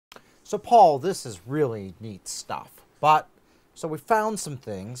So Paul, this is really neat stuff. So we found some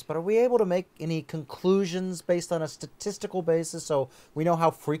things, but are we able to make any conclusions based on a statistical basis so we know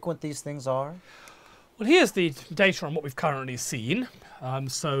how frequent these things are? Well, here's the data on what we've currently seen.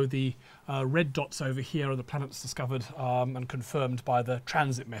 So the red dots over here are the planets discovered and confirmed by the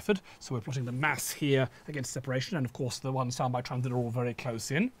transit method. So we're plotting the mass here against separation, and of course the ones found by transit are all very close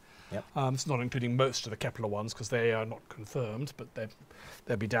in. Yep. It's not including most of the Kepler ones because they are not confirmed, but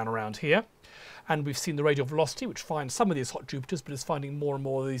they'll be down around here. And we've seen the radial velocity, which finds some of these hot Jupiters, but is finding more and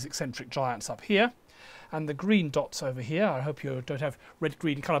more of these eccentric giants up here. And the green dots over here, I hope you don't have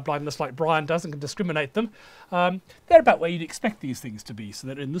red-green colour blindness like Brian does and can discriminate them. They're about where you'd expect these things to be. So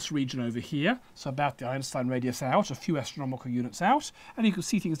they're in this region over here, so about the Einstein radius out, a few astronomical units out. And you can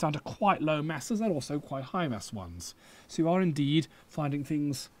see things down to quite low masses and also quite high mass ones. So you are indeed finding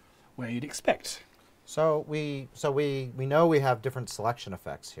things where you'd expect. So we know we have different selection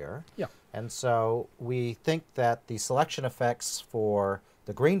effects here. Yeah. And so we think that the selection effects for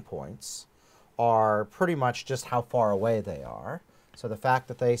the green points are pretty much just how far away they are. So the fact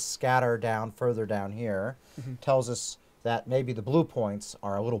that they scatter down further down here tells us that maybe the blue points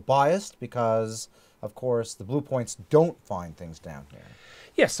are a little biased because, of course, the blue points don't find things down here.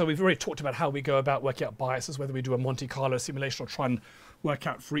 Yes, so we've already talked about how we go about working out biases, whether we do a Monte Carlo simulation or try and work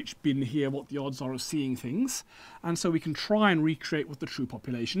out for each bin here what the odds are of seeing things. And so we can try and recreate what the true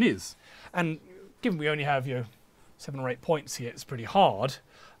population is. And given we only have 7 or 8 points here, it's pretty hard.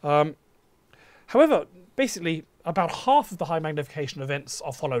 However, basically, about half of the high magnification events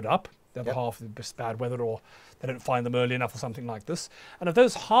are followed up. The other half is just bad weather, or they don't find them early enough or something like this. And of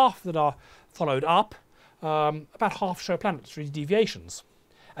those half that are followed up, about half show planetary deviations.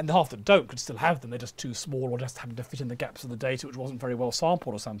 And the half that don't could still have them. They're just too small or just happen to fit in the gaps of the data, which wasn't very well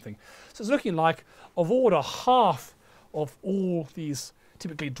sampled or something. So it's looking like, of order, half of all these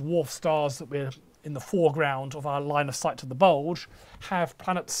typically dwarf stars that we're in the foreground of our line of sight to the bulge have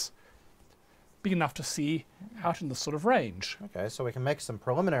planets big enough to see out in this sort of range. Okay, so we can make some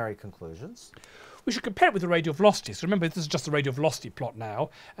preliminary conclusions. We should compare it with the radial velocity. So remember, this is just the radial velocity plot now,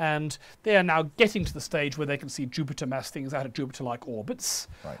 and they are now getting to the stage where they can see Jupiter mass things out of Jupiter-like orbits.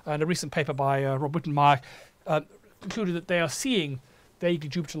 Right. And a recent paper by Rob Wittenmeyer concluded that they are seeing vaguely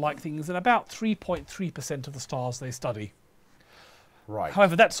Jupiter-like things in about 3.3% of the stars they study. Right.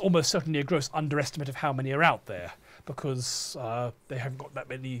 However, that's almost certainly a gross underestimate of how many are out there, because they haven't got that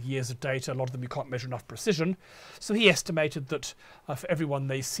many years of data. A lot of them you can't measure enough precision. So he estimated that for everyone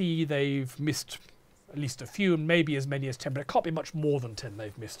they see, they've missed at least a few, and maybe as many as 10, but it can't be much more than 10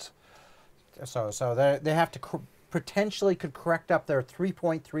 they've missed. So they have to potentially could correct up their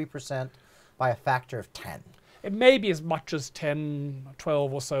 3.3% by a factor of 10. It may be as much as 10,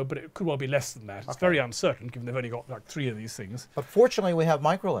 12 or so, but it could well be less than that. It's very uncertain, given they've only got like 3 of these things. But fortunately, we have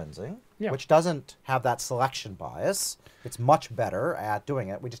microlensing, which doesn't have that selection bias. It's much better at doing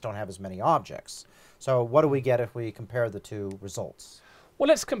it. We just don't have as many objects. So what do we get if we compare the two results? Well,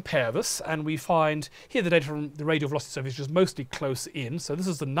 let's compare this, and we find here the data from the radial velocity survey is just mostly close in. So this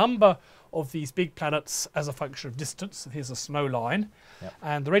is the number of these big planets as a function of distance. Here's a snow line. Yep.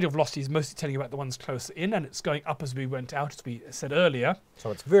 And the radial velocity is mostly telling you about the ones closer in, and it's going up as we went out, as we said earlier.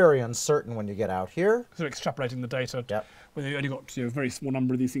 So it's very uncertain when you get out here. So extrapolating the data, Yep. when you only got a very small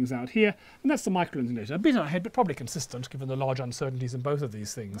number of these things out here. And that's the microlensing data. A bit ahead, but probably consistent, given the large uncertainties in both of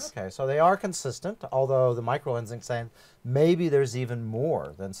these things. Okay, so they are consistent, although the microlensing saying maybe there's even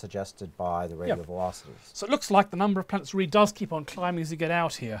more than suggested by the radial velocities. So it looks like the number of planets really does keep on climbing as you get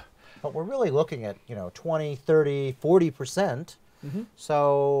out here. But we're really looking at, 20, 30, 40%.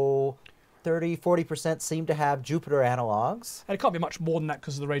 So 30, 40% seem to have Jupiter analogs. And it can't be much more than that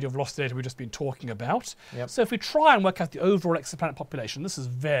because of the radial velocity data we've just been talking about. Yep. So if we try and work out the overall exoplanet population, this is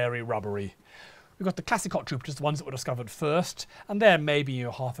very rubbery. We've got the classic hot Jupiters, the ones that were discovered first, and they're maybe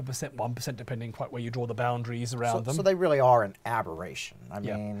 0.5%, 1%, depending quite where you draw the boundaries around them. So they really are an aberration. I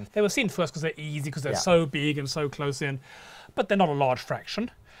mean, they were seen first because they're easy, because they're so big and so close in, but they're not a large fraction.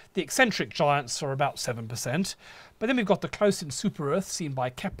 The eccentric giants are about 7%, but then we've got the close-in super-Earth seen by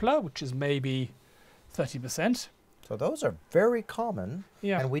Kepler, which is maybe 30%. So those are very common,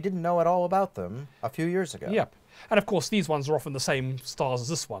 and we didn't know at all about them a few years ago. Yep. And of course, these ones are often the same stars as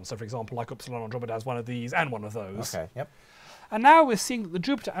this one. So for example, like Upsilon Andromeda has one of these and one of those. Okay, yep. And now we're seeing that the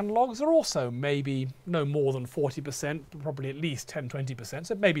Jupiter analogues are also maybe no more than 40%, probably at least 10, 20%.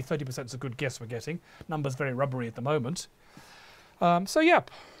 So maybe 30% is a good guess we're getting. Number's very rubbery at the moment. So,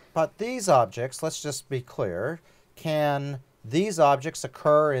 yep. But these objects, let's just be clear, can these objects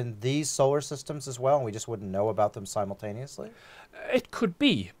occur in these solar systems as well, and we just wouldn't know about them simultaneously? It could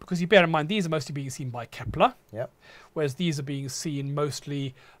be, because you bear in mind these are mostly being seen by Kepler, Yep. whereas these are being seen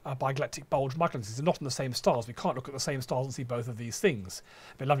mostly by galactic bulge microlenses. They're not in the same stars. We can't look at the same stars and see both of these things.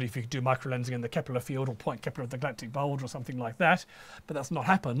 It'd be lovely if you could do microlensing in the Kepler field or point Kepler at the galactic bulge or something like that, but that's not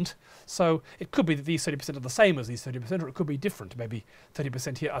happened. So it could be that these 30% are the same as these 30%, or it could be different. Maybe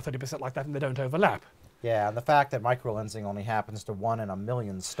 30% here are 30% like that and they don't overlap. Yeah, and the fact that microlensing only happens to 1 in a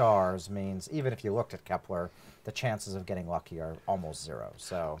million stars means even if you looked at Kepler, the chances of getting lucky are almost zero.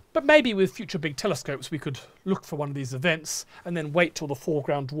 So, But maybe with future big telescopes we could look for one of these events and then wait till the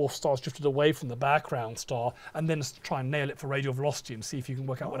foreground dwarf star's drifted away from the background star and then try and nail it for radial velocity and see if you can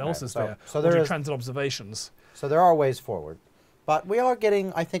work out what else is there. So or there do is, transit observations. so there are ways forward. But we are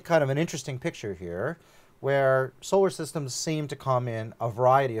getting, I think, kind of an interesting picture here where solar systems seem to come in a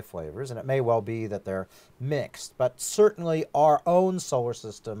variety of flavors, and it may well be that they're mixed, but certainly our own solar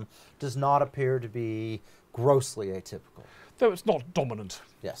system does not appear to be grossly atypical. Though it's not dominant.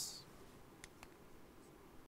 Yes.